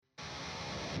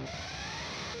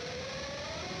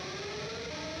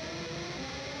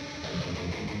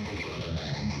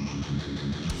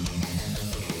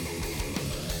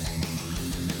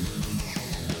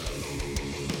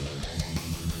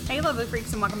Hey, lovely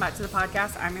freaks, and welcome back to the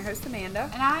podcast. I'm your host, Amanda.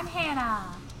 And I'm Hannah.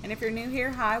 And if you're new here,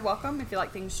 hi, welcome. If you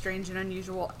like things strange and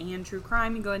unusual and true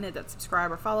crime, you go ahead and hit that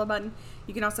subscribe or follow button.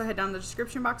 You can also head down to the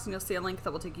description box and you'll see a link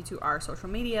that will take you to our social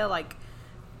media, like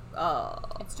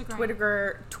Instagram.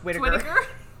 Twitter.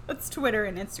 It's Twitter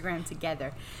and Instagram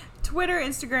together. Twitter,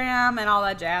 Instagram, and all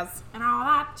that jazz.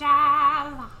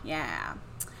 Yeah.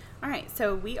 All right,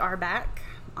 so we are back,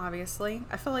 obviously.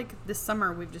 I feel like this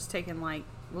summer we've just taken,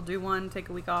 we'll do one, take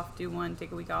a week off, do one,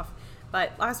 take a week off.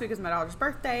 But last week was my daughter's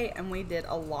birthday, and we did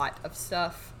a lot of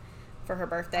stuff for her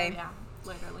birthday. Oh, yeah,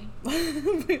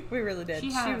 literally. we really did. She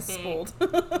was spoiled.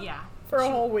 Yeah. For a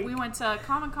whole week. We went to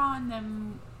Comic-Con,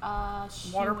 then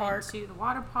she Water went park. to the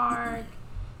water park.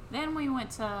 Then we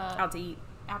went to... Out to eat.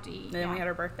 Then we had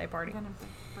our birthday party. Then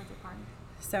a birthday party.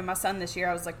 So my son this year,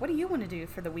 I was like, what do you want to do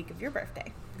for the week of your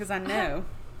birthday? Because I know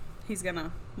he's going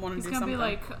to want to do something. He's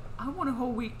going to be like, I want a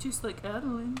whole week just like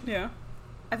Adeline. Yeah.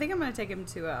 I think I'm going to take him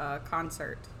to a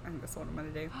concert. I think that's what I'm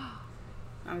going to do.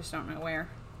 I just don't know where.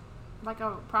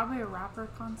 Probably a rapper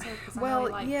concert.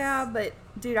 Well, yeah, but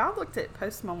dude, I looked at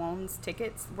Post Malone's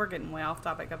tickets. We're getting way off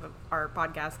topic of our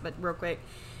podcast, but real quick,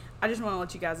 I just want to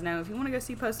let you guys know, if you want to go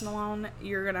see Post Malone,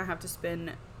 you're going to have to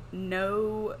spend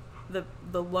the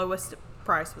lowest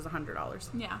price was $100.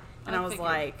 Yeah. And I was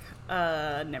like,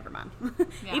 never mind.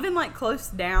 Yeah. Even close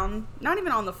down, not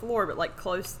even on the floor, but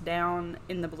close down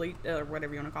in the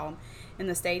whatever you want to call them, in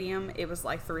the stadium, it was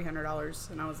like $300.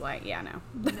 And I was like, yeah, no.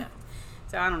 No.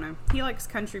 So I don't know. He likes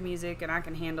country music and I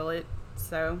can handle it.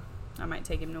 So I might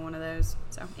take him to one of those.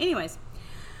 So anyways,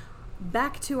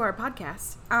 back to our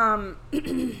podcast.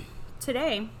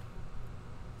 Today,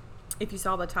 if you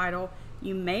saw the title,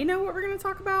 you may know what we're going to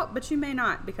talk about, but you may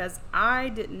not, because I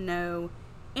didn't know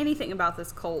anything about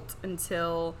this cult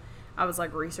until I was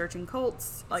researching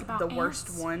cults, the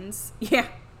worst ones. Yeah.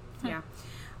 Yeah.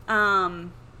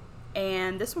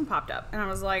 And this one popped up and I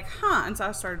was like, huh. And so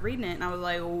I started reading it and I was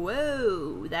like,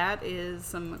 whoa, that is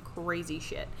some crazy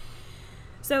shit.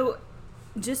 So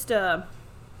just a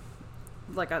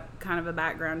kind of a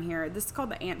background here. This is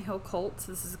called the Anthill Cults.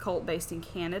 This is a cult based in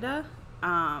Canada.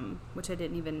 Which I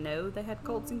didn't even know they had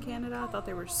cults in Canada. I thought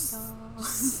they were so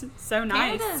nice.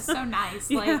 Canada is so nice.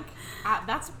 Yeah.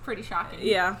 That's pretty shocking.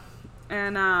 Yeah.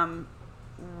 And,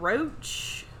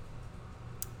 Roach.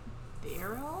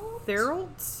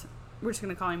 Therault? We're just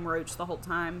going to call him Roach the whole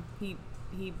time.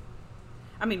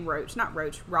 Roach, not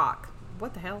Roach, Rock.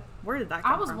 What the hell? Where did that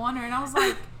come from? I was wondering. I was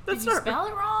like, did you spell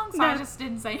it wrong? So no. I just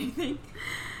didn't say anything.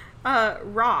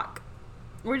 Rock.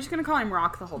 We're just going to call him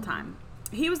Rock the whole time.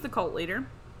 He was the cult leader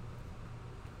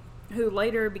who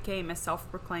later became a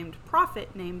self-proclaimed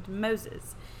prophet named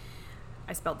Moses.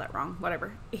 I spelled that wrong.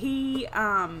 Whatever. He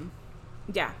called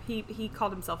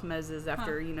himself Moses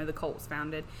after, the cult was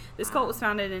founded. This cult was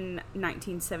founded in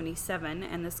 1977,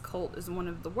 and this cult is one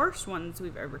of the worst ones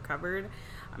we've ever covered.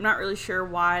 I'm not really sure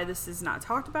why this is not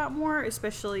talked about more,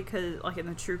 especially because, in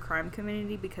the true crime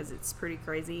community, because it's pretty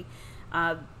crazy.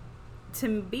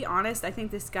 To be honest, I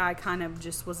think this guy kind of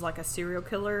just was like a serial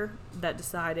killer that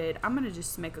decided, I'm going to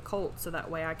just make a cult so that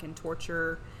way I can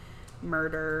torture,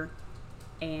 murder,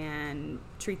 and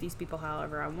treat these people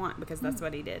however I want, because that's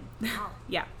what he did. Wow.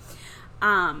 Yeah.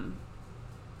 And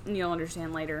you'll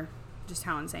understand later just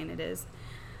how insane it is.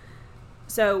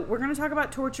 So we're going to talk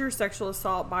about torture, sexual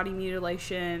assault, body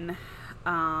mutilation,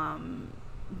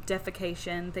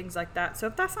 defecation, things like that. So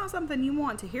if that's not something you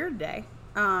want to hear today,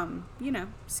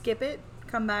 skip it,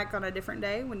 come back on a different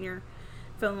day when you're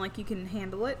feeling like you can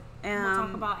handle it. We'll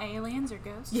talk about aliens or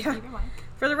ghosts. Yeah. Either way.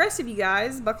 For the rest of you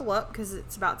guys, buckle up because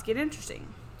it's about to get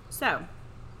interesting. So,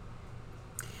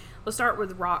 we'll start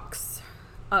with Rock's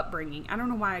upbringing. I don't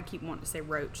know why I keep wanting to say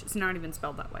Roach. It's not even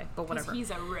spelled that way, but whatever.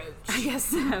 He's a roach. I guess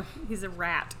so. He's a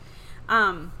rat.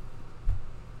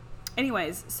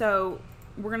 Anyways, so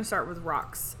we're going to start with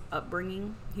Rock's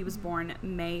upbringing. He was born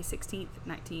May 16th,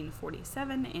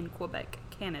 1947 in Quebec,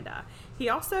 Canada. He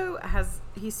also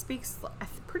speaks, I'm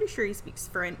pretty sure he speaks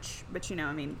French, but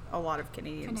a lot of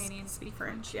Canadians speak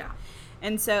French. Yeah.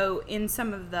 And so in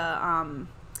some of the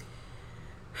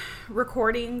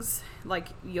recordings,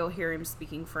 you'll hear him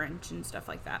speaking French and stuff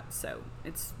like that. So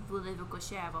it's... Sorry,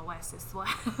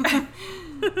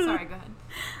 go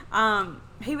ahead.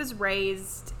 He was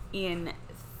raised in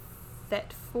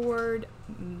Thetford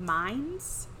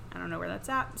Mines. I don't know where that's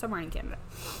at. Somewhere in Canada.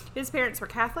 His parents were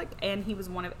Catholic, and he was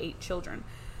one of 8 children.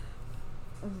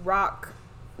 Rock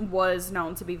was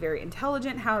known to be very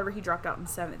intelligent. However, he dropped out in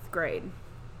 7th grade.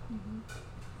 Mm-hmm.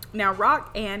 Now,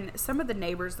 Rock and some of the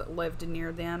neighbors that lived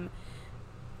near them,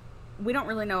 we don't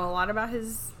really know a lot about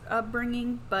his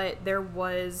upbringing, but there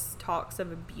was talks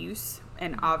of abuse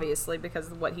And obviously,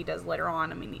 because of what he does later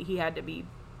on, I mean, he had to be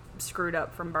screwed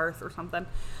up from birth or something.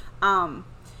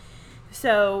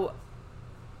 So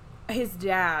his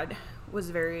dad was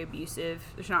very abusive.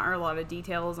 There's not a lot of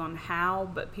details on how,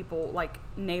 but people, like,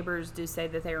 neighbors do say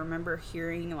that they remember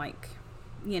hearing, like,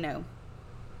 you know,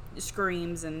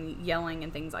 screams and yelling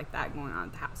and things like that going on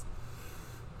at the house.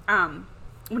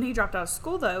 When he dropped out of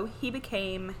school, though, he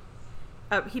began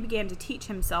to teach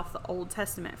himself the Old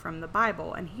Testament from the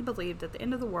Bible, and he believed that the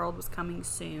end of the world was coming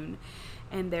soon,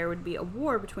 and there would be a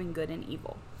war between good and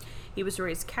evil. He was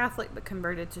raised Catholic, but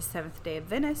converted to Seventh-day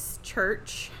Adventist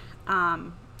Church.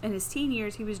 In his teen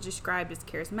years, he was described as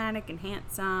charismatic and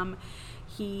handsome.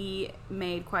 He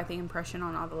made quite the impression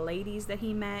on all the ladies that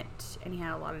he met, and he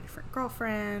had a lot of different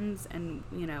girlfriends, and,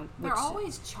 you know... They're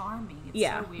always charming. It's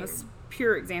so weird. That's a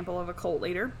pure example of a cult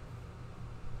leader.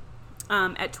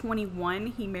 At 21,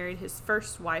 he married his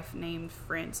first wife named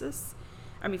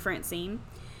Francine,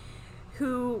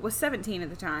 who was 17 at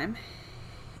the time.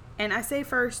 And I say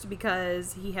first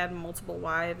because he had multiple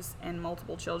wives and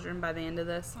multiple children by the end of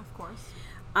this. Of course.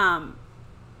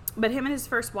 But him and his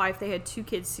first wife, they had 2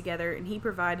 kids together, and he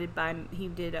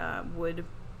did wood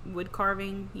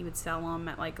carving. He would sell them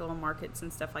at, like, little markets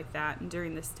and stuff like that. And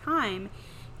during this time,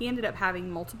 he ended up having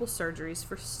multiple surgeries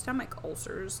for stomach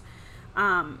ulcers.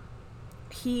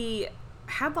 He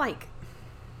had, like,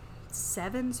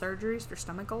 7 surgeries for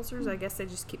stomach ulcers. I guess they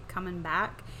just keep coming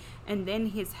back. And then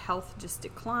his health just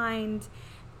declined,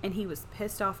 and he was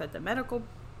pissed off at the medical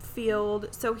field.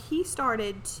 So he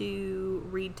started to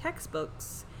read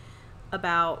textbooks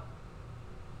about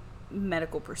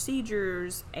medical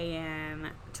procedures and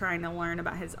trying to learn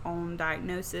about his own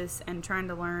diagnosis and trying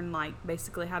to learn, like,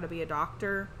 basically how to be a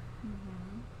doctor.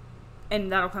 Mm-hmm.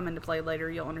 And that'll come into play later.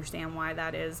 You'll understand why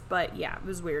that is. But yeah, it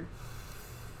was weird.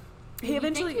 He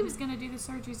eventually... think he was going to do the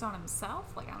surgeries on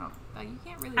himself? Like, you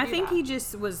can't really do I think that. he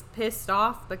just was pissed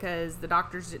off because the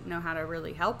doctors didn't know how to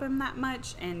really help him that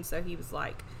much. And so he was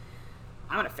like,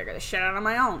 I'm going to figure this shit out on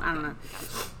my own. I don't know.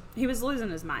 He was losing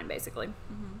his mind, basically.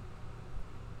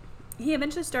 Mm-hmm. He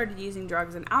eventually started using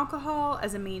drugs and alcohol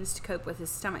as a means to cope with his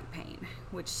stomach pain,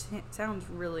 which sounds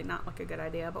really not like a good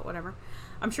idea, but whatever.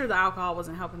 I'm sure the alcohol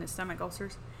wasn't helping his stomach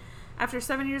ulcers. After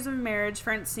 7 years of marriage,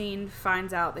 Francine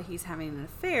finds out that he's having an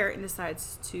affair and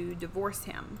decides to divorce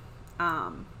him.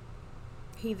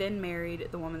 He then married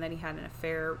the woman that he had an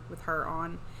affair with her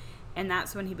on, and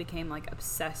that's when he became, like,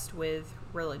 obsessed with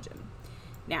religion.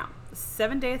 Now,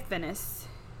 Seventh-day Adventists,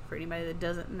 for anybody that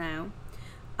doesn't know,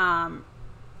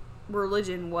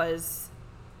 religion was...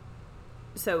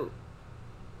 So,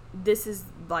 this is,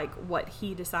 like, what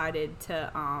he decided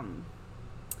to...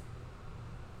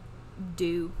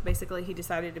 do. Basically, he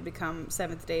decided to become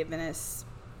Seventh-day Adventist,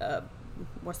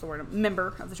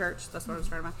 member of the church. That's what I was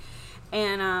trying to find.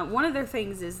 And one of their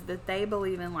things is that they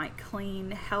believe in, like,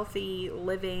 clean, healthy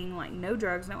living, like, no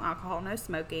drugs, no alcohol, no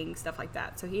smoking, stuff like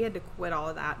that. So he had to quit all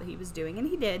of that he was doing, and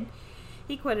he did.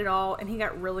 He quit it all, and he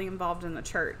got really involved in the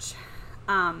church.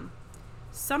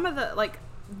 Some of the, like,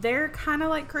 they're kind of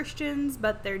like Christians,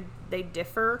 but they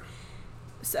differ.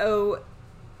 So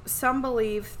some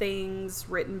believe things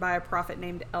written by a prophet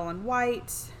named Ellen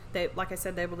White. They, like I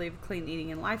said, they believe clean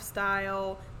eating and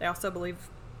lifestyle. They also believe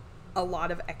a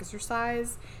lot of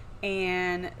exercise,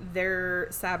 and their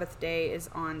Sabbath day is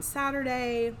on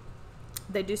Saturday.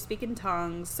 They do speak in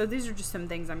tongues. So these are just some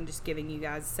things I'm just giving you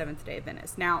guys, Seventh-day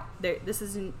Adventist. Now, this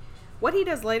isn't... What he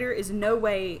does later is no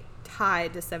way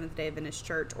tied to Seventh-day Adventist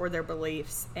Church or their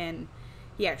beliefs, and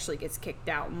he actually gets kicked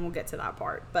out, and we'll get to that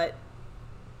part. But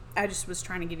I just was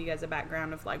trying to give you guys a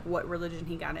background of, like, what religion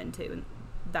he got into, and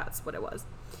that's what it was.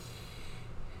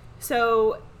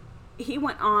 So he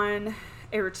went on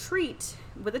a retreat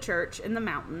with a church in the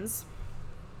mountains,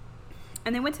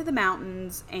 and they went to the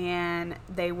mountains, and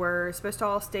they were supposed to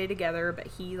all stay together, but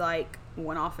he, like,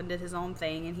 went off and did his own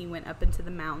thing, and he went up into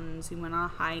the mountains. He went on a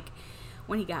hike.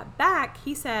 When he got back,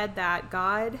 he said that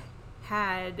God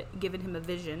had given him a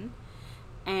vision,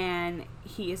 and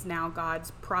he is now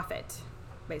God's prophet.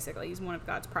 Basically, he's one of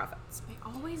God's prophets. They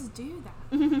always do that.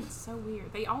 It's so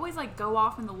weird. They always, like, go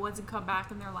off in the woods and come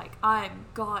back, and they're like, I'm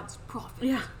God's prophet.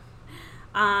 Yeah.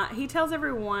 He tells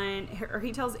everyone, or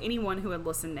he tells anyone who would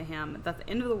listen to him, that the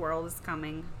end of the world is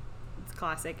coming. It's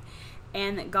classic.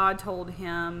 And that God told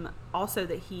him also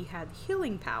that he had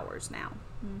healing powers now.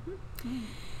 Mm-hmm. Mm.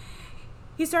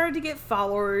 He started to get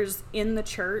followers in the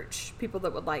church, people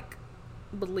that would, like,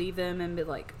 believe him and be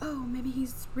like, oh, maybe he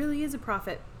really is a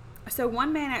prophet. So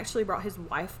one man actually brought his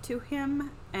wife to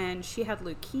him, and she had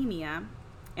leukemia,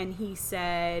 and he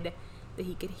said that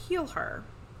he could heal her.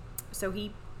 So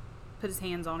he put his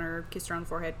hands on her, kissed her on the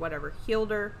forehead, whatever,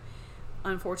 healed her.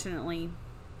 unfortunately,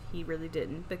 he really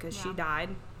didn't, because she Yeah.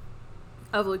 died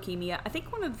of leukemia. I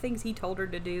think one of the things he told her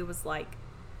to do was like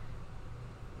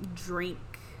drink,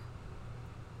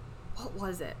 what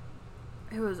was it?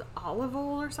 It was olive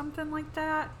oil or something like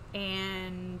that,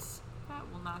 and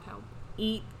That will not help.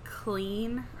 eat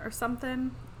clean or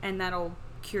something, and that'll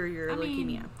cure your I leukemia.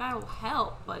 mean, that'll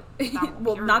help, but that won't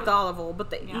Well, cure not it. the olive oil, but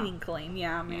the Yeah. eating clean.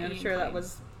 Yeah, I mean, Yeah, I'm eating sure that clean.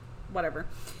 was whatever.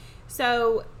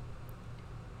 So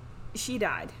she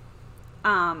died.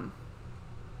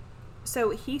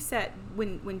 So he said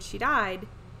when she died,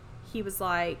 he was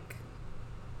like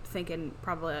thinking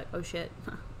probably like, oh shit,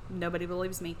 nobody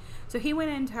believes me. So he went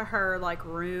into her like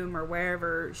room or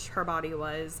wherever her body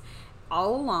was,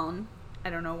 all alone. I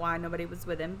don't know why nobody was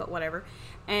with him, but whatever.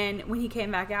 And when he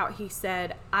came back out, he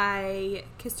said, I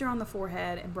kissed her on the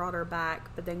forehead and brought her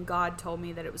back, but then God told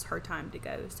me that it was her time to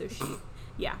go. So she,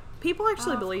 yeah. People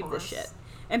actually Of believe course. this shit.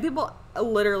 And people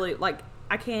literally, like,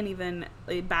 I can't even,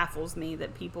 it baffles me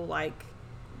that people, like,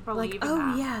 Believe in oh,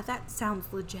 that. yeah, that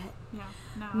sounds legit. Yeah.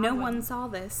 No, I No wouldn't. one saw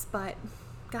this, but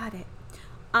got it.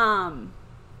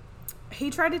 He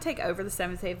tried to take over the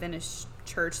Seventh-day Adventist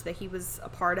church that he was a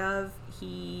part of.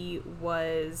 He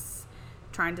was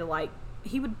trying to, like,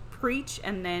 he would preach,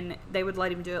 and then they would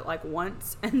let him do it, like,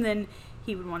 once, and then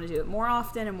he would want to do it more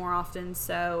often and more often.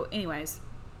 So, anyways,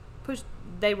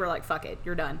 they were like, fuck it,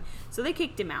 you're done. So they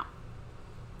kicked him out.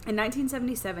 In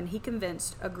 1977, he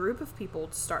convinced a group of people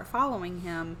to start following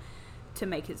him to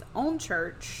make his own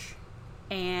church.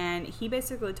 And he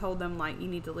basically told them, like, you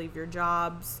need to leave your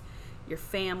jobs, your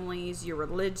families, your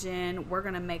religion. We're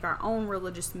going to make our own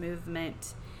religious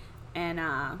movement. And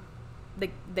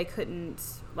they couldn't,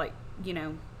 like, you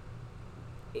know,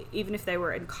 even if they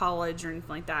were in college or anything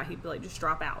like that, he'd be like, just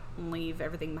drop out and leave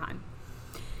everything behind.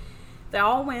 They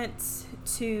all went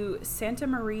to Santa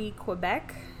Marie,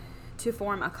 Quebec, to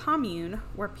form a commune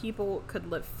where people could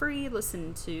live free,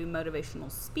 listen to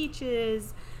motivational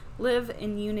speeches, live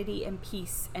in unity and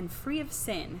peace, and free of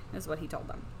sin, is what he told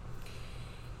them.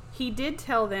 He did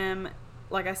tell them,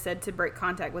 like I said, to break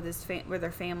contact with with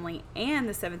their family and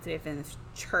the Seventh-day Adventist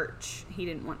church. He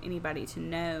didn't want anybody to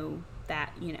know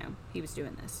that, you know, he was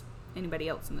doing this. Anybody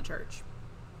else in the church.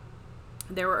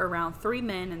 There were around 3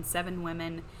 men and 7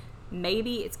 women.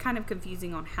 Maybe it's kind of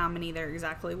confusing on how many there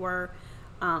exactly were.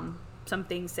 Some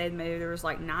things said maybe there was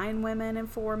like 9 women and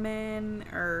 4 men,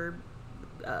 or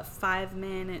 5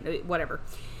 men and whatever.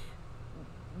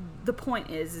 The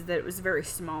point is that it was very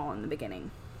small in the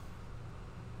beginning.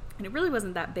 And it really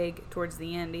wasn't that big towards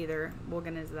the end either. We'll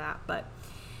get into that. But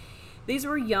these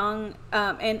were young,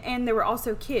 and there were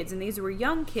also kids. And these were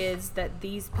young kids that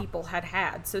these people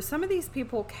had. So some of these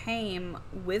people came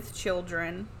with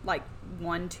children, like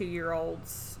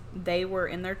 1-2-year-olds. They were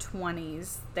in their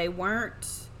 20s. They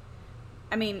weren't,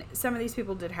 I mean, some of these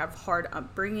people did have hard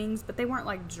upbringings, but they weren't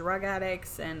like drug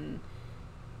addicts. And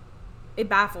it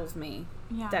baffles me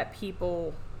that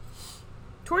people,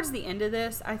 towards the end of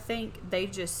this, I think they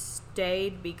just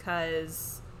stayed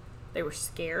because they were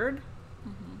scared.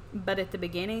 Mm-hmm. But at the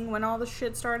beginning, when all the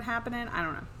shit started happening, I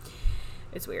don't know.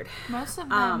 It's weird. Most of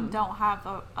them don't have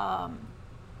a,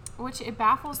 which it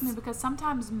baffles me, because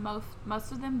sometimes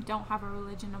most of them don't have a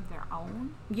religion of their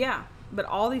own. Yeah, but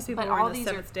all these people were in the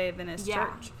Seventh-day Adventist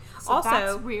church. So also,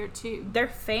 that's weird too. Their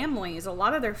families, a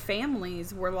lot of their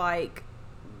families were like,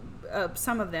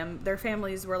 some of them, their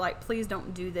families were like, please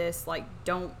don't do this. Like,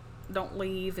 don't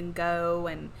leave and go,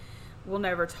 and we'll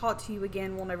never talk to you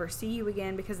again. We'll never see you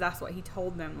again, because that's what he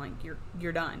told them. Like,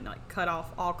 you're done. Like, cut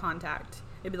off all contact.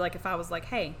 It'd be like if I was like,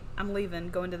 hey, I'm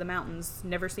leaving, going to the mountains,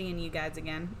 never seeing you guys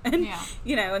again. And,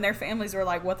 you know, and their families were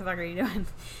like, what the fuck are you doing?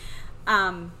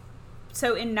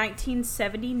 So in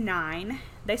 1979,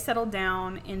 they settled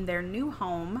down in their new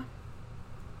home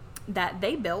that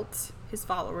they built, his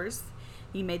followers.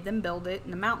 He made them build it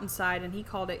in the mountainside, and he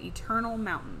called it Eternal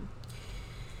Mountain.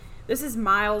 This is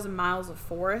miles and miles of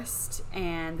forest,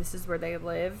 and this is where they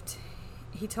lived.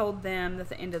 He told them that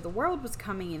the end of the world was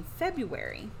coming in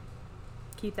February.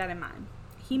 Keep that in mind.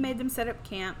 He made them set up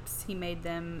camps. He made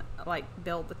them, like,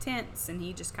 build the tents, and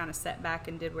he just kind of sat back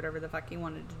and did whatever the fuck he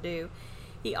wanted to do.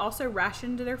 He also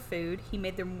rationed their food. He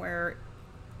made them wear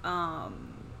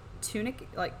tunic,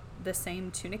 like the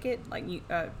same tunic, like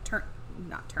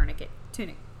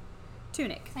tunic.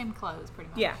 Same clothes, pretty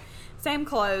much. Yeah, same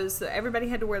clothes. So everybody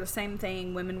had to wear the same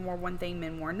thing. Women wore one thing,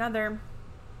 men wore another.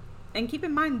 And keep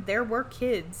in mind, there were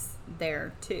kids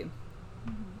there too.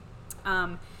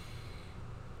 Mm-hmm.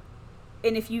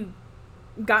 And if you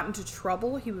got into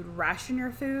trouble, he would ration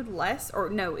your food less. Or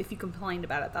no, if you complained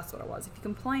about it, that's what it was. If you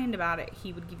complained about it,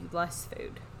 he would give you less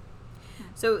food.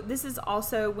 So this is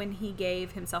also when he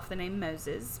gave himself the name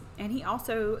Moses, and he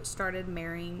also started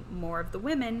marrying more of the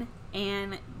women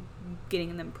and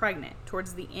getting them pregnant.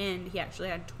 Towards the end, he actually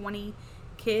had 20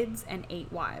 kids and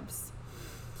 8 wives.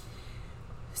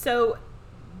 So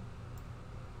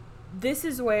this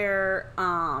is where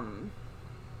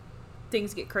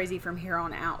things get crazy from here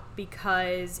on out,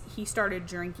 because he started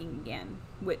drinking again,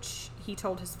 which he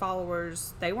told his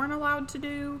followers they weren't allowed to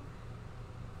do,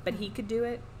 but he could do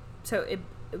it. So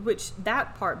which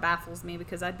that part baffles me,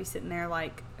 because I'd be sitting there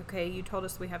like, okay, you told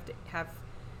us we have to have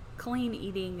clean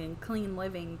eating and clean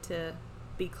living to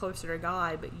be closer to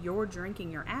God, but you're drinking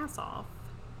your ass off.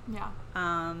 Yeah.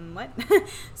 What?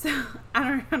 So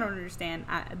I don't understand.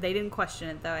 They didn't question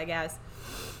it though, I guess.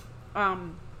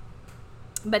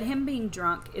 But him being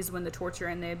drunk is when the torture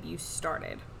and the abuse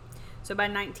started. So by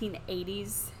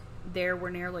 1980s, there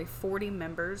were nearly 40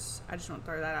 members. I just want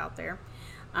to throw that out there.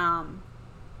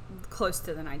 Close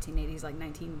to the 1980s, like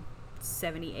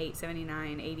 1978,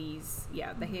 79, 80s.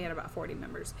 Yeah, he had about 40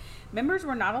 members. Members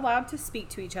were not allowed to speak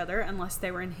to each other unless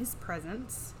they were in his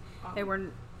presence. Oh. They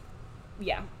were,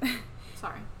 yeah.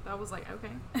 Sorry, that was like,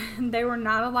 okay. They were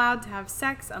not allowed to have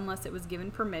sex unless it was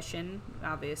given permission,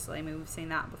 obviously. I mean, we've seen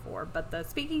that before. But the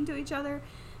speaking to each other,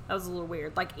 that was a little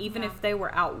weird. Like, even if they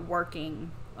were out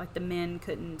working, like, the men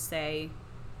couldn't say,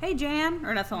 hey, Jan,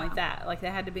 or nothing like that. Like, they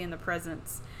had to be in the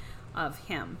presence of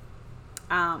him.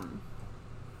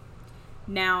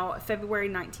 Now, February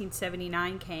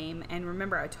 1979 came, and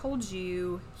remember I told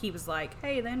you he was like,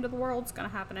 hey, the end of the world's going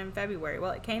to happen in February.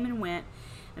 Well, it came and went.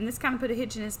 And this kind of put a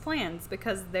hitch in his plans,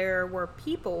 because there were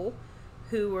people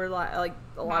who were like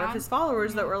a lot of his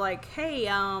followers that were like, hey,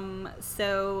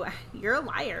 so you're a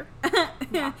liar.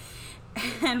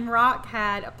 And Rock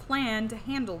had a plan to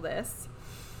handle this.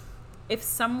 If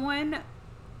someone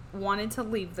wanted to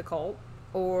leave the cult,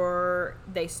 or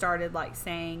they started like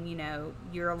saying, you know,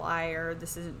 you're a liar,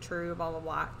 this isn't true, blah, blah,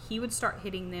 blah, he would start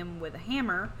hitting them with a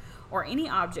hammer or any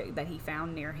object that he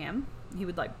found near him. He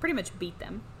would like pretty much beat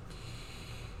them.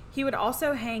 He would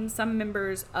also hang some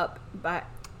members up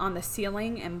on the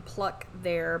ceiling and pluck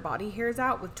their body hairs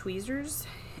out with tweezers,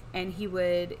 and he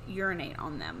would urinate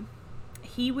on them.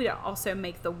 He would also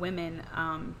make the women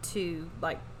to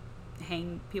like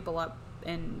hang people up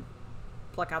and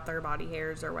pluck out their body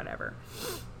hairs or whatever.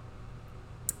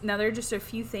 Now, there are just a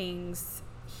few things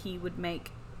he would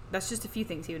make. That's just a few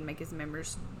things he would make his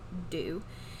members do.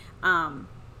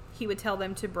 He would tell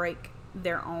them to break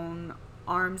their own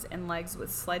arms and legs with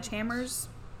sledgehammers.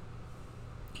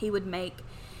 He would make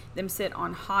them sit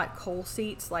on hot coal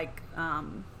seats, like a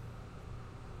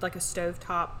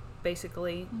stovetop,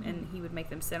 basically, and he would make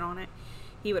them sit on it.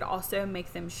 He would also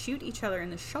make them shoot each other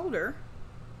in the shoulder,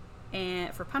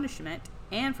 and for punishment.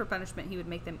 And for punishment, he would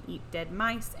make them eat dead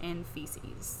mice and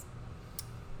feces.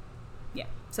 Yeah.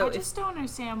 So I just don't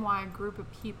understand why a group of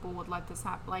people would let this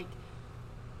happen. Like,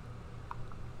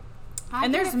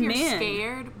 and there's men. You're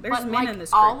scared, there's but men like in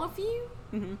this group. all of you,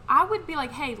 I would be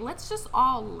like, hey, let's just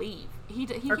all leave. He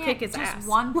or can't. kick his just ass.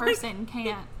 one person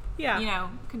can't. Yeah. You know,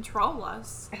 control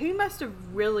us. He must have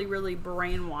really, really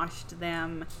brainwashed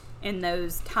them in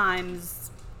those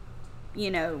times.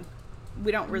 You know,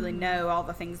 we don't really know all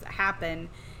the things that happen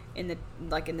in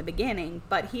the beginning,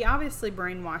 but he obviously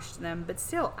brainwashed them. But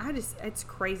still, it's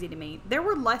crazy to me. There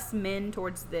were less men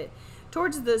towards the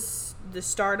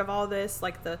start of all this,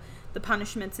 like the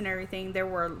punishments and everything. There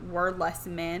were less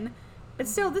men, but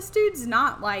still, this dude's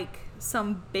not like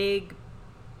some big,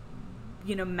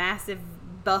 you know, massive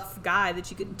buff guy that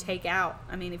you couldn't take out.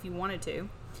 I mean, if you wanted to.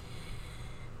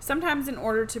 Sometimes, in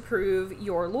order to prove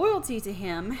your loyalty to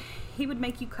him, he would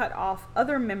make you cut off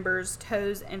other members'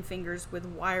 toes and fingers with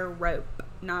wire rope,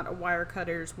 not a wire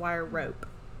cutter's wire rope.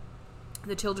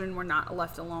 The children were not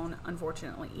left alone,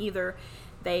 unfortunately, either.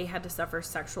 They had to suffer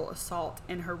sexual assault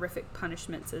and horrific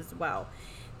punishments as well.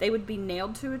 They would be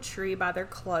nailed to a tree by their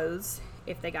clothes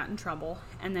if they got in trouble,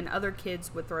 and then other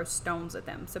kids would throw stones at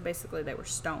them. So basically, they were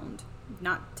stoned.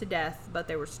 Not to death, but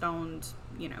they were stoned,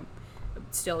 you know.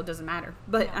 Still, it doesn't matter.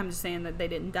 But yeah. I'm just saying that they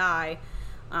didn't die.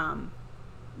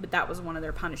 But that was one of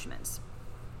their punishments.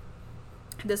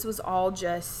 This was all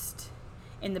just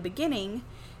in the beginning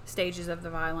stages of the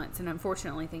violence, and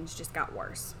unfortunately, things just got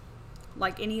worse.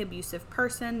 Like any abusive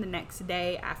person, the next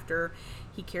day after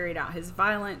he carried out his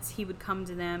violence, he would come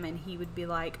to them and he would be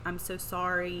like, I'm so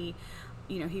sorry.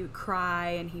 You know, he would cry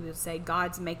and he would say,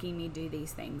 God's making me do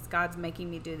these things. God's making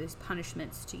me do these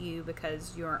punishments to you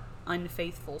because you're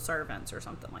unfaithful servants or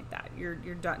something like that. You're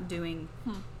not doing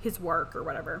his work or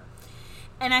whatever.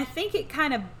 And I think it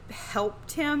kind of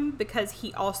helped him because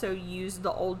he also used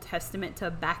the Old Testament to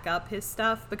back up his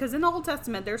stuff. Because in the Old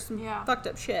Testament, there's some fucked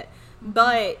up shit.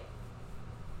 But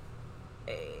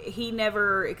he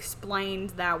never explained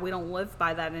that we don't live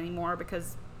by that anymore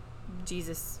because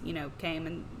Jesus, came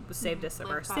and saved us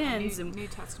of our sins. New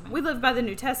Testament. We live by the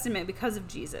New Testament because of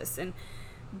Jesus. And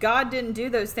God didn't do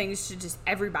those things to just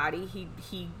everybody.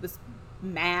 He was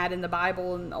mad in the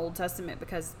Bible and the Old Testament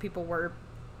because people were,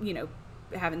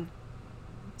 having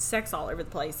sex all over the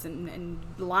place and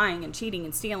lying and cheating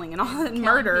and stealing and all that, and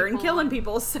murder and killing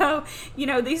people. So,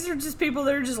 these are just people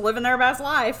that are just living their best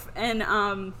life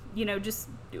and, just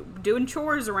doing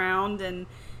chores around, and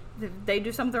if they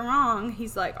do something wrong,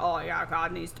 he's like, oh yeah,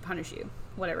 God needs to punish you.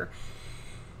 Whatever.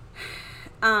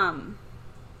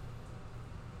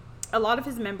 A lot of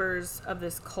his members of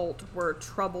this cult were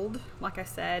troubled. Like I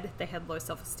said, they had low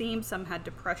self-esteem. Some had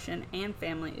depression and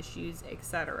family issues,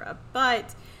 etc.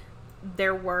 But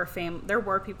there were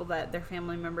people that their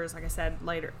family members, like I said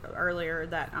earlier,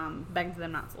 that begged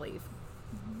them not to leave.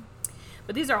 Mm-hmm.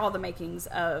 But these are all the makings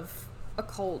of a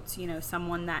cult.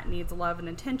 Someone that needs love and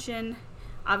attention.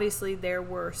 Obviously, there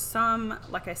were some,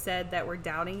 like I said, that were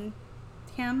doubting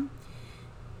him.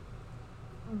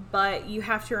 But you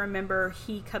have to remember,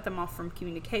 he cut them off from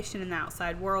communication in the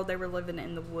outside world. They were living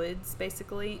in the woods,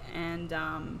 basically. And,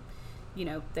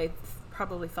 they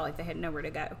probably felt like they had nowhere to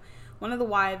go. One of the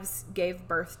wives gave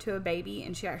birth to a baby,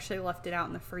 and she actually left it out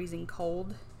in the freezing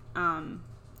cold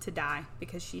to die.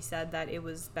 Because she said that it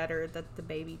was better that the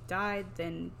baby died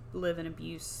than live in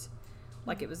abuse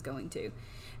like it was going to.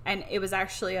 And it was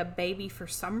actually a baby for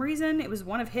some reason. It was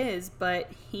one of his,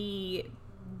 but he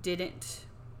didn't...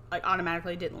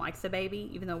 automatically didn't like the baby,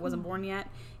 even though it wasn't born yet.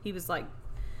 He was like,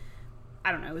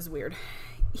 I don't know, it was weird.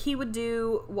 He would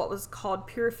do what was called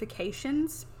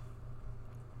purifications.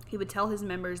 He would tell his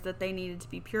members that they needed to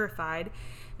be purified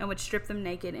and would strip them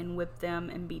naked and whip them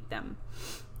and beat them.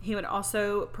 He would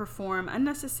also perform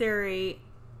unnecessary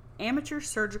amateur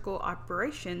surgical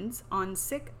operations on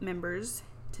sick members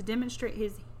to demonstrate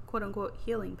his quote-unquote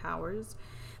healing powers.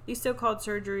 These so-called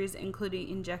surgeries included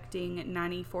injecting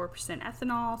 94%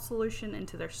 ethanol solution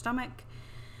into their stomach,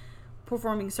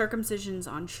 performing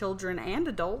circumcisions on children and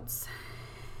adults.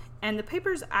 And the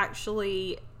papers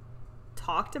actually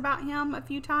talked about him a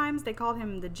few times. They called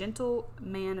him the gentle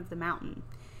man of the mountain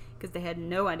because they had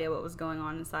no idea what was going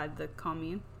on inside the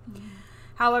commune. Mm-hmm.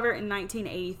 However, in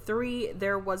 1983,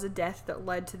 there was a death that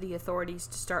led to the authorities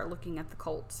to start looking at the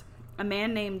cult. A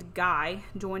man named Guy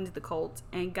joined the cult,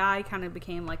 and Guy kind of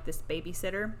became like this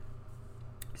babysitter.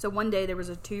 So one day there was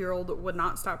a 2-year-old that would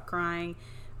not stop crying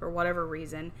for whatever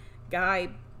reason. Guy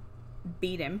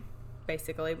beat him,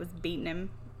 basically, was beating him.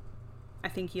 I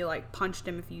think he punched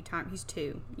him a few times. He's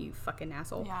 2, you fucking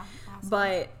asshole. Yeah, asshole.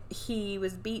 But he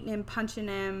was beating him, punching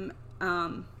him.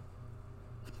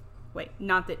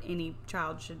 Not that any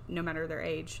child should, no matter their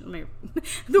age. Way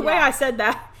I said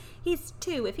that. He's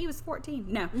 2. If he was 14,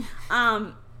 no.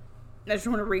 I just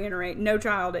want to reiterate, no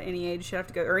child at any age should have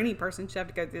to go, or any person should have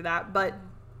to go through that. But,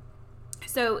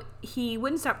 so, he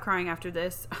wouldn't stop crying after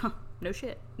this. No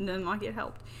shit. Nothing like it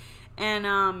helped.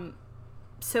 And,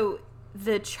 so,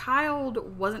 the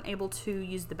child wasn't able to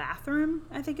use the bathroom,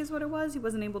 I think is what it was. He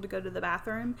wasn't able to go to the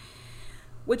bathroom,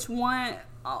 which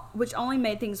only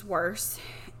made things worse.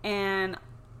 And,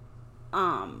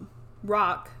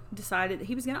 Rock decided that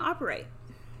he was going to operate.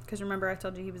 Because remember, I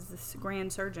told you he was this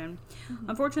grand surgeon. Mm-hmm.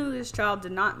 Unfortunately, this child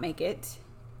did not make it,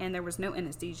 and there was no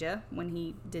anesthesia when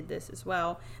he did this as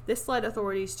well. This led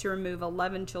authorities to remove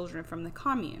 11 children from the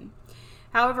commune.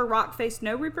 However, Rock faced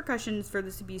no repercussions for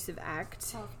this abusive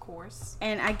act. Of course.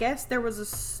 And I guess there was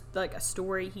a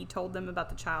story he told them about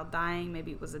the child dying.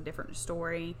 Maybe it was a different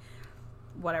story.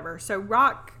 Whatever. So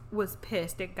Rock was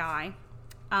pissed at Guy.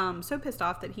 So pissed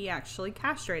off that he actually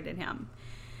castrated him.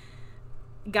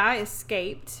 Guy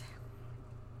escaped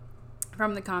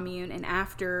from the commune, and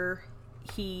after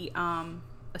he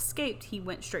escaped, he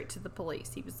went straight to the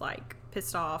police. He was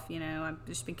pissed off, I've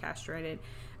just been castrated.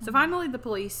 Mm-hmm. So finally the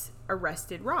police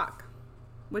arrested Rock,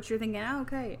 which you're thinking, oh,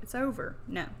 okay, it's over.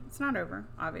 No, it's not over,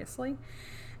 obviously.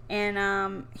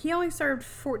 And he only served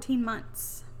 14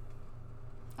 months.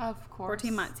 Of course.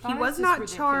 14 months. He was not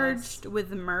charged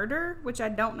with murder, which I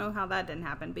don't know how that didn't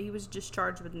happen, but he was just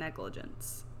charged with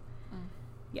negligence.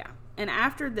 Yeah. And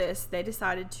after this, they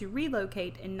decided to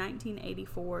relocate in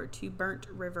 1984 to Burnt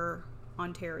River,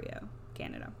 Ontario,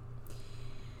 Canada.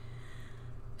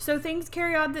 So things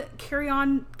carried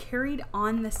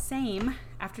on the same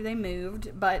after they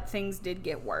moved, but things did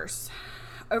get worse.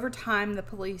 Over time, the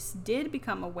police did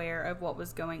become aware of what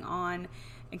was going on,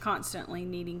 and constantly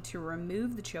needing to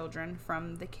remove the children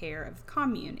from the care of the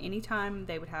commune. Anytime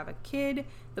they would have a kid,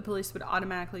 the police would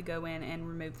automatically go in and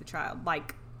remove the child.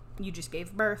 Like, you just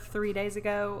gave birth 3 days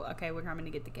ago. Okay, we're coming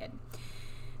to get the kid.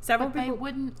 Several but people... they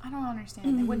wouldn't... I don't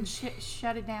understand. They wouldn't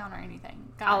shut it down or anything.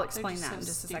 God, I'll explain that in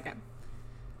just a second.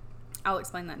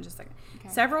 Okay.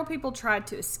 Several people tried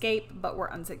to escape but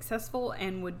were unsuccessful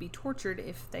and would be tortured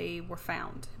if they were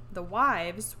found. The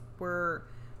wives were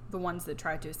the ones that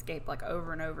tried to escape, like,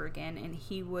 over and over again, and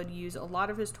he would use a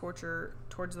lot of his torture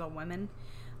towards the women.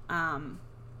 And,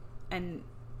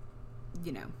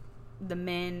 you know, the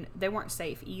men, they weren't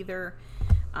safe either.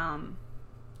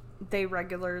 They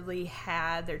regularly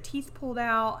had their teeth pulled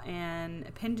out and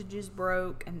appendages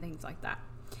broke and things like that.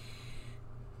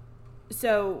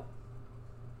 So,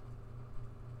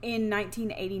 in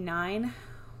 1989,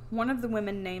 one of the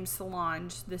women named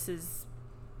Solange, this is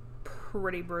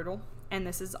pretty brutal, and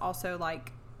this is also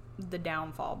like the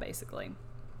downfall, basically.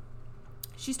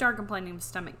 She started complaining of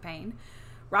stomach pain.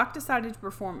 Rock decided to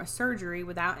perform a surgery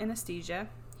without anesthesia.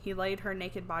 He laid her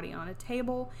naked body on a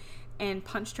table and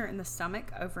punched her in the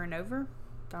stomach over and over.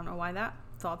 Don't know why that.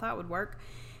 Thought that would work.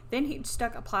 Then he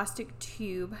stuck a plastic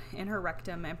tube in her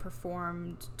rectum and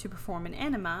perform an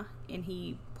enema, and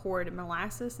he poured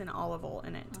molasses and olive oil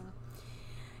in it.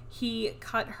 He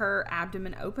cut her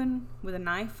abdomen open with a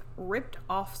knife, ripped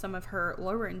off some of her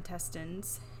lower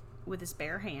intestines with his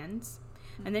bare hands,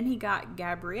 and then he got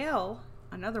Gabrielle,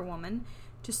 another woman,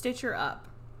 to stitch her up.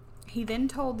 He then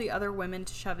told the other women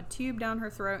to shove a tube down her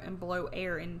throat and blow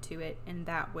air into it, and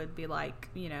that would be like,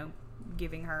 you know,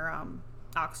 giving her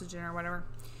oxygen or whatever.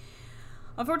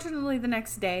 Unfortunately, the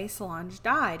next day, Solange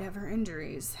died of her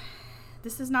injuries.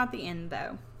 This is not the end,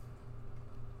 though.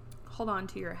 Hold on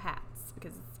to your hats,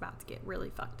 because it's about to get really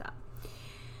fucked up.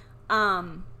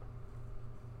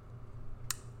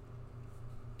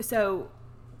 So,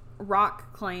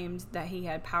 Rock claimed that he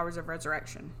had powers of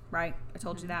resurrection, right? I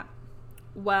told you that.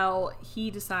 Well, he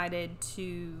decided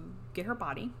to get her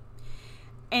body.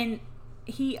 And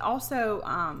he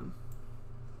also,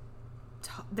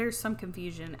 there's some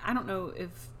confusion. I don't know if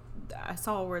I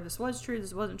saw where this was true,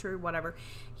 this wasn't true, whatever.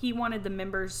 He wanted the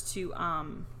members to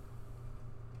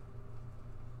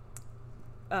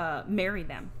marry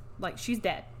them. Like, she's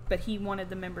dead, but he wanted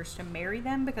the members to marry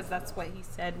them because that's what he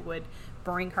said would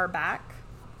bring her back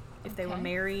if they were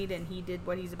married and he did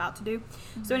what he's about to do.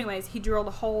 So anyways, he drilled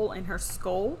a hole in her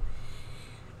skull,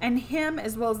 and him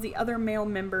as well as the other male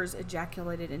members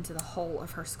ejaculated into the hole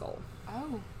of her skull.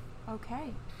 Oh,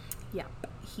 okay. Yep.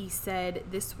 He said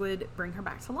this would bring her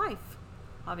back to life.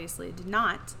 Obviously it did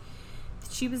not.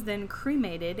 She was then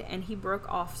cremated, and he broke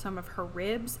off some of her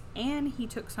ribs, and he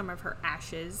took some of her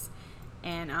ashes,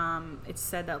 and it's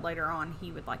said that later on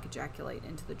he would like ejaculate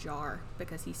into the jar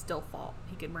because he still thought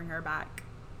he could bring her back,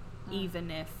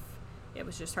 even if it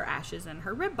was just her ashes and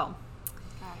her rib bone.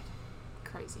 God,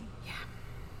 crazy. Yeah.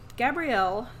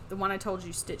 Gabrielle, the one I told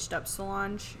you stitched up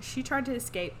Solange, she tried to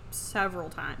escape several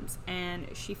times, and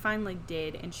she finally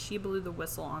did, and she blew the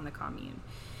whistle on the commune.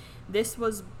 This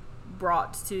is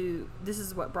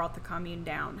what brought the commune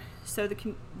down. So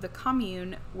the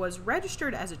commune was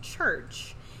registered as a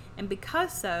church, and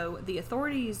because so, the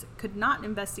authorities could not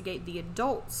investigate the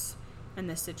adults in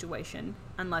this situation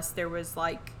unless there was,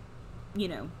 like, you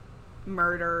know,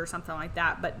 murder or something like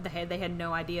that. But they had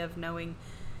no idea of knowing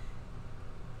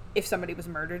if somebody was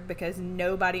murdered because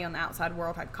nobody on the outside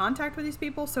world had contact with these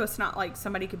people. So it's not like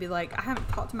somebody could be like, I haven't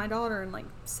talked to my daughter in like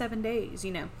 7 days,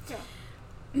 you know.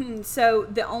 Yeah. So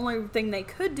the only thing they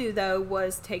could do, though,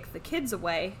 was take the kids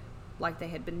away like they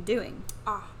had been doing.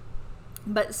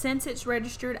 But since it's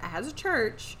registered as a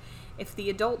church, if the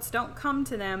adults don't come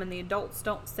to them and the adults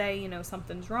don't say, you know,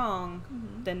 something's wrong,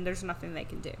 then there's nothing they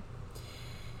can do.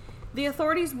 The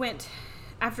authorities went,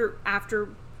 after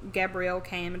Gabrielle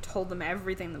came and told them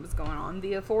everything that was going on,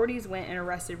 the authorities went and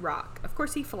arrested Rock. Of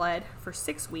course, he fled for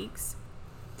 6 weeks.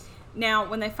 Now,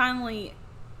 when they finally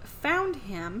found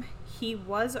him, he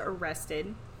was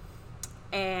arrested,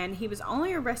 and he was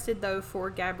only arrested, though,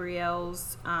 for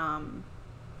Gabrielle's, her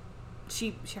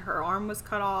arm was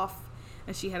cut off,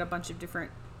 and she had a bunch of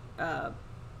different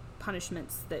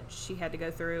punishments that she had to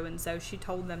go through, and so she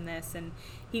told them this, and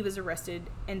he was arrested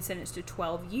and sentenced to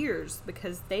 12 years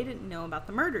because they didn't know about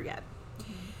the murder yet.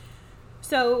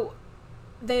 So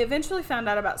they eventually found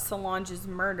out about Solange's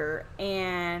murder,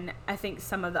 and I think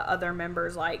some of the other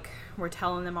members, like, were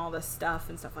telling them all this stuff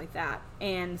and stuff like that,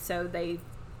 and so they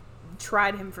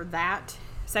tried him for that,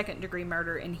 second-degree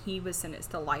murder, and he was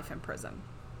sentenced to life in prison.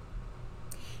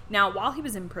 Now, while he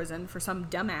was in prison, for some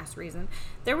dumbass reason,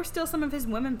 there were still some of his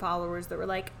women followers that were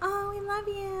like, oh, we love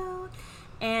you.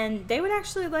 And they would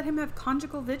actually let him have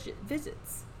conjugal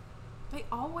visits. They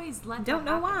always let Don't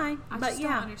know why, I but just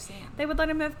yeah. don't understand. They would let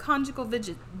him have conjugal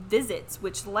visits,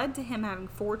 which led to him having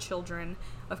 4 children.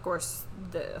 Of course,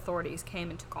 the authorities came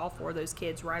and took all 4 of those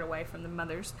kids right away from the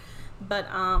mothers. But,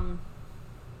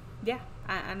 yeah,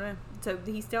 I don't know. So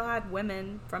he still had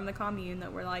women from the commune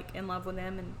that were, like, in love with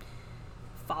him and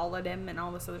followed him and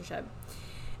all this other shit.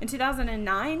 In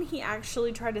 2009, he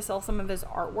actually tried to sell some of his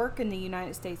artwork in the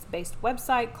United States-based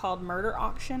website called Murder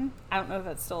Auction. I don't know if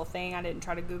that's still a thing. I didn't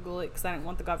try to Google it because I didn't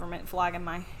want the government flagging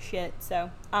my shit.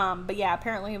 So, but yeah,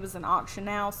 apparently it was an auction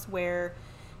house where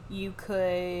you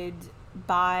could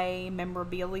buy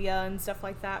memorabilia and stuff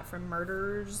like that from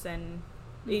murderers and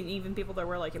even people that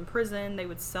were like in prison. They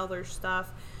would sell their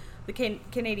stuff. The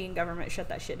Canadian government shut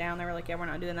that shit down. They were like, yeah, we're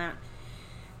not doing that.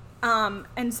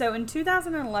 And so in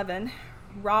 2011...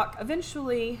 Rock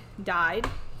eventually died.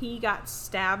 He got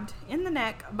stabbed in the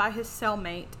neck by his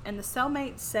cellmate, and the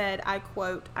cellmate said, I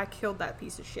quote, "I killed that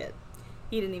piece of shit."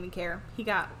 He didn't even care.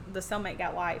 The cellmate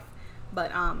got life,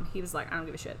 but he was like, I don't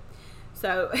give a shit.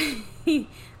 So he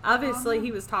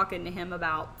was talking to him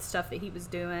about stuff that he was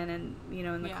doing and, you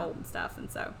know, in the cult and stuff,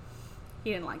 and so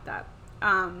he didn't like that.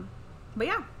 But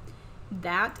yeah,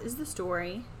 that is the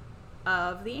story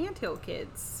of the Anthill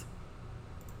Kids.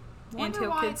 Wonder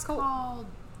why it's called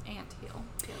Anthill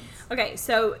Kids. Okay,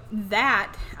 so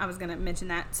that, I was going to mention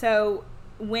that. So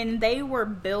when they were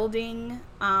building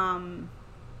the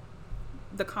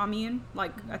commune,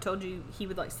 like I told you, he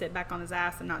would like sit back on his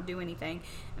ass and not do anything.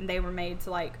 And they were made to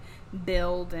like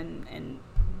build and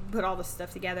put all this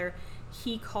stuff together.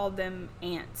 He called them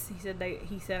ants.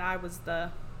 He said I was the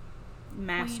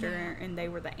master and they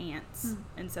were the ants.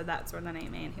 And so that's where the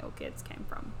name Anthill Kids came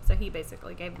from. So he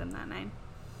basically gave them that name.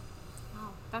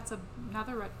 That's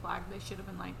another red flag. They should have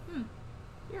been like,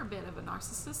 you're a bit of a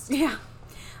narcissist. Yeah.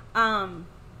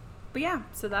 But yeah,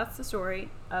 so that's the story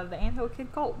of the Anthill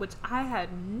Kid cult, which I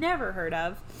had never heard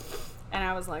of. And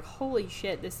I was like, holy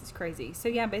shit, this is crazy. So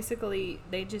yeah, basically,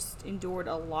 they just endured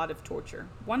a lot of torture.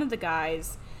 One of the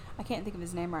guys, I can't think of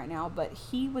his name right now, but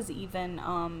he was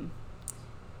even,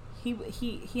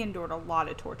 he endured a lot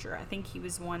of torture. I think he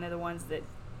was one of the ones that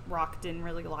Rock didn't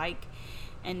really like.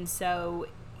 And so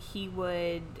he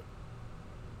would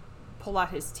pull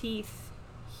out his teeth.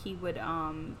 He would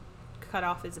cut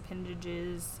off his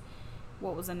appendages.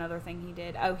 What was another thing he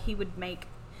did? Oh, he would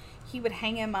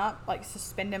hang him up, like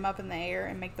suspend him up in the air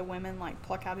and make the women like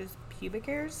pluck out his pubic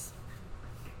hairs.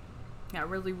 Yeah,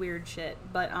 really weird shit.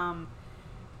 But I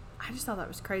just thought that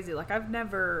was crazy. Like I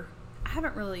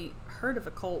haven't really heard of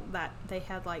a cult that they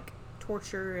had like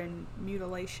torture and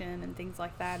mutilation and things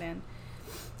like that in.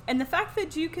 And the fact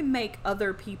that you can make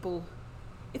other people...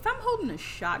 If I'm holding a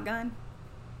shotgun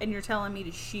and you're telling me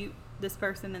to shoot this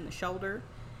person in the shoulder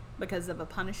because of a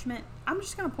punishment, I'm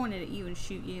just going to point it at you and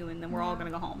shoot you and then we're all going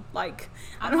to go home. Like,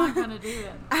 I'm not going to do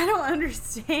it. I don't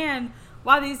understand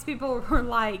why these people were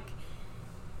like...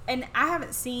 And I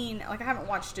haven't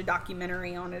watched a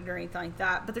documentary on it or anything like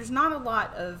that, but there's not a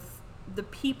lot of the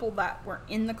people that were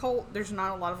in the cult. There's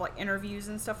not a lot of like interviews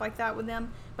and stuff like that with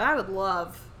them. But I would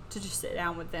love to just sit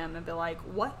down with them and be like,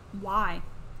 what? Why?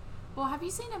 Well, have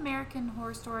you seen American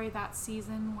Horror Story, that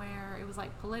season where it was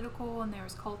like political and there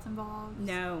was cults involved?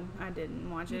 No, I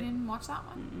didn't watch it. You didn't watch that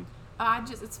one?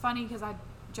 It's funny because I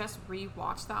just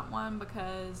rewatched that one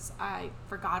because I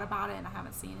forgot about it and I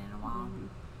haven't seen it in a while.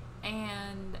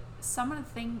 And some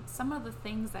of the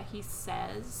things that he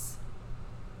says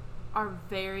are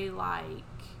very like,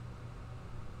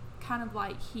 kind of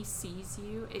like he sees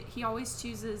you. He always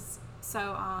chooses.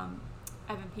 So,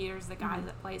 Evan Peters, the guy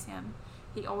that plays him,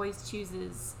 he always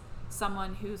chooses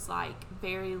someone who's like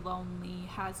very lonely,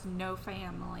 has no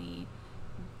family,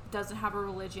 doesn't have a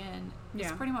religion,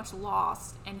 is pretty much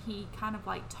lost, and he kind of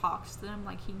like talks to them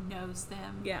like he knows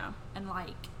them. Yeah. And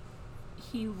like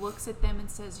he looks at them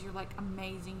and says, "You're like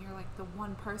amazing. You're like the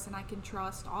one person I can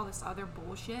trust." All this other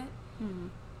bullshit,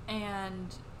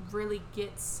 and really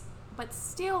gets. But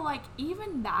still, like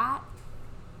even that.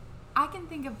 I can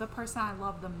think of the person I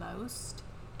love the most,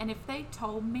 and if they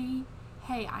told me,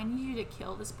 hey, I need you to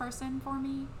kill this person for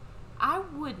me, I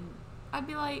wouldn't. I'd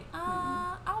be like,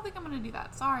 I don't think I'm going to do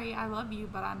that. Sorry, I love you,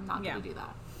 but I'm not going to do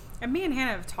that. And me and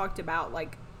Hannah have talked about,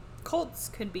 like, cults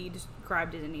could be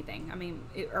described as anything. I mean,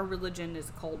 a religion is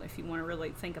a cult if you want to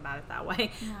really think about it that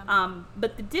way. Yeah.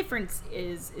 But the difference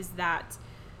is that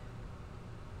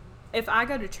if I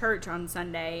go to church on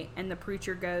Sunday and the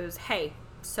preacher goes, hey,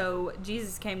 So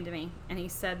Jesus came to me and he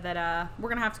said that we're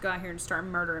gonna have to go out here and start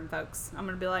murdering folks. I'm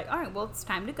gonna be like, all right, well, it's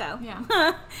time to go.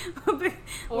 Yeah.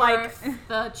 Or like if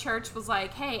the church was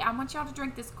like, hey, I want y'all to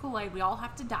drink this Kool-Aid. We all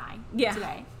have to die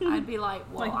today. I'd be like,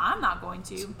 well, Like- I'm not going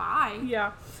to. Bye.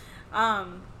 yeah,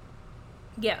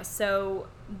 yeah. So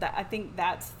I think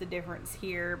that's the difference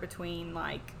here between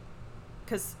like,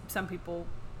 because some people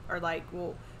are like,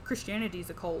 well, Christianity's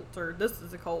a cult or this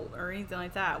is a cult or anything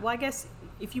like that. Well, I guess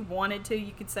if you wanted to,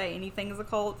 you could say anything is a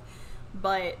cult,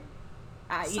 but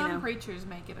Some preachers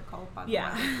make it a cult by the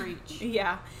Yeah. way they preach.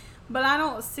 yeah, but I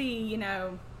don't see,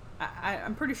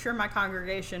 I'm pretty sure my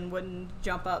congregation wouldn't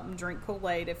jump up and drink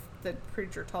Kool-Aid if the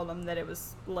preacher told them that it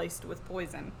was laced with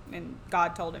poison and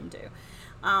God told him to.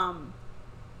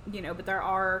 But there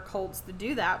are cults that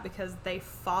do that because they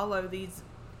follow these.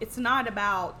 It's not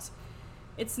about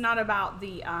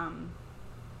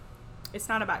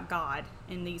God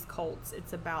in these cults.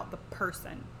 It's about the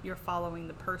person. You're following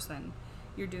the person.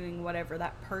 You're doing whatever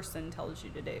that person tells you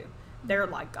to do. They're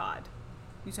like God.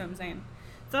 You see what I'm saying?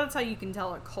 So that's how you can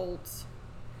tell a cult,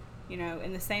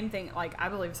 and the same thing, like, I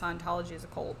believe Scientology is a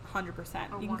cult,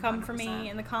 100%. You can come for me 100%.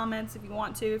 in the comments if you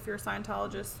want to, if you're a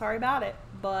Scientologist. Sorry about it,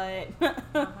 but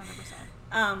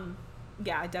 100%.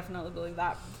 yeah, I definitely believe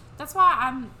that. That's why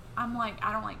I'm like,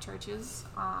 I don't like churches.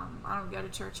 I don't go to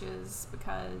churches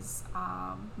because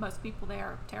most people there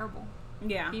are terrible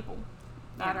Yeah. people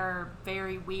that Yeah. are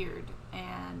very weird.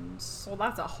 And Well,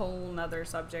 that's a whole nother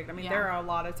subject. I mean, Yeah. there are a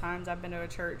lot of times I've been to a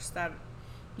church that,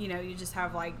 you just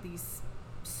have like these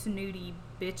snooty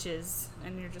bitches,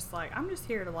 and you're just like, I'm just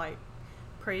here to like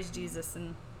praise Jesus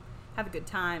and have a good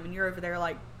time, and you're over there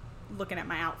like looking at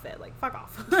my outfit, like, fuck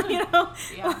off, Yeah.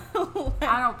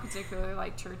 I don't particularly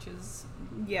like churches.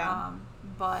 Yeah.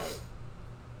 But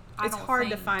It's hard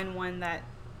to find one that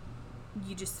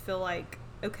you just feel like,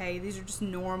 okay, these are just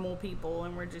normal people,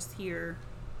 and we're just here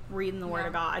reading the Word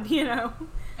of God,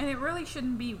 And it really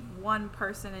shouldn't be one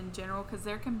person in general, because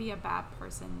there can be a bad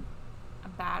person, a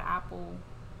bad apple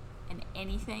in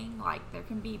anything. Like, there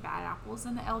can be bad apples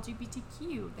in the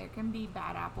LGBTQ. There can be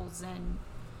bad apples in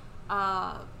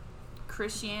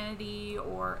Christianity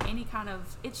or any kind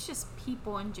of... It's just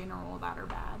people in general that are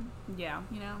bad, Yeah.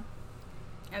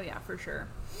 Oh, yeah, for sure.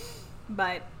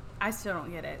 But I still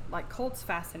don't get it. Like, cults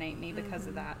fascinate me because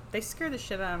of that. They scare the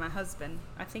shit out of my husband.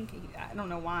 I don't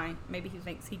know why. Maybe he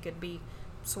thinks he could be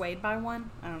swayed by one.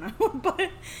 I don't know.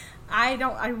 But I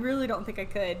really don't think I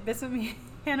could. This with me,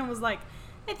 Hannah was like,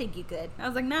 I think you could. I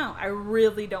was like, no, I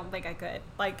really don't think I could.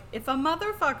 Like, if a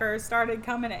motherfucker started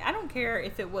coming in, I don't care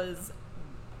if it was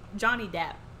Johnny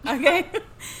Depp, okay?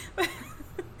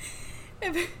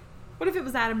 What if it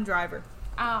was Adam Driver?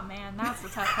 Oh, man, that's a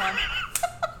tough one.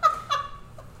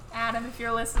 Adam, if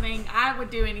you're listening, I would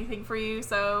do anything for you,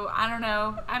 so I don't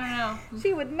know.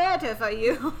 She would matter for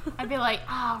you. I'd be like,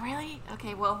 oh, really?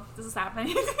 Okay, well, this is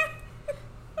happening.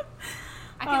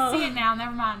 I can see it now.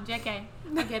 Never mind. JK.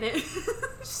 I get it.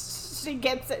 She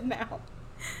gets it now.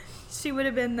 She would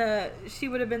have been the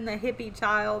hippie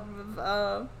child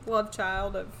of love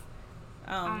child of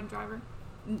Adam Driver.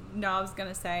 No, I was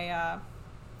gonna say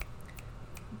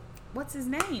what's his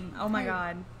name? Oh my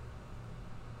god.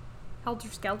 Helter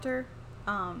Skelter.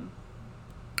 Charles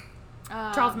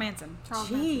Manson. Charles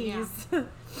Jeez. Manson,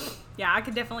 Yeah, I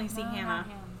could definitely see No, Hannah. not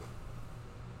him.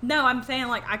 No, I'm saying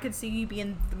like I could see you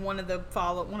being one of his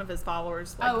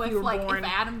followers. Like, Oh, if you were if born.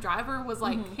 Adam Driver was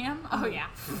like him? Oh, yeah.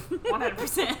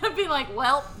 100%. I'd be like,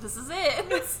 well, this is it.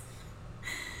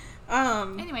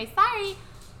 Anyway, sorry.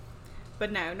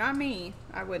 But no, not me.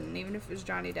 I wouldn't, even if it was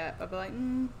Johnny Depp. I'd be like,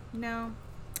 no,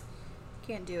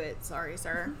 can't do it. Sorry,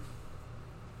 sir.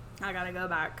 I gotta go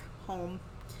back home.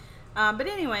 But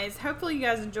anyways, hopefully you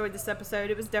guys enjoyed this episode.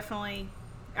 It was definitely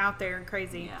out there and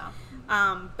crazy. Yeah.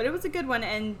 But it was a good one,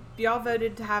 and y'all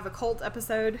voted to have a cult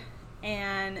episode.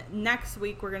 And next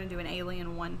week we're gonna do an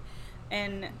alien one.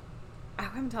 And I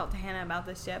haven't talked to Hannah about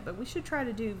this yet, but we should try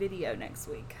to do video next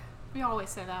week. We always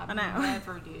say that. I know. We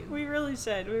never do. We really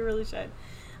should.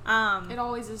 It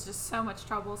always is just so much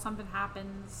trouble. Something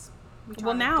happens. We try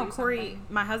Well, to now do Corey, something.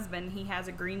 my husband, he has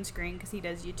a green screen because he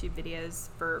does YouTube videos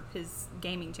for his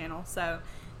gaming channel. So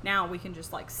now we can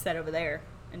just like sit over there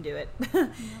and do it.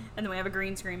 And then we have a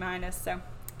green screen behind us. So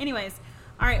anyways,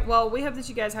 all right. Well, we hope that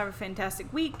you guys have a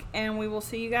fantastic week, and we will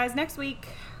see you guys next week.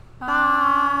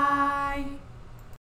 Bye.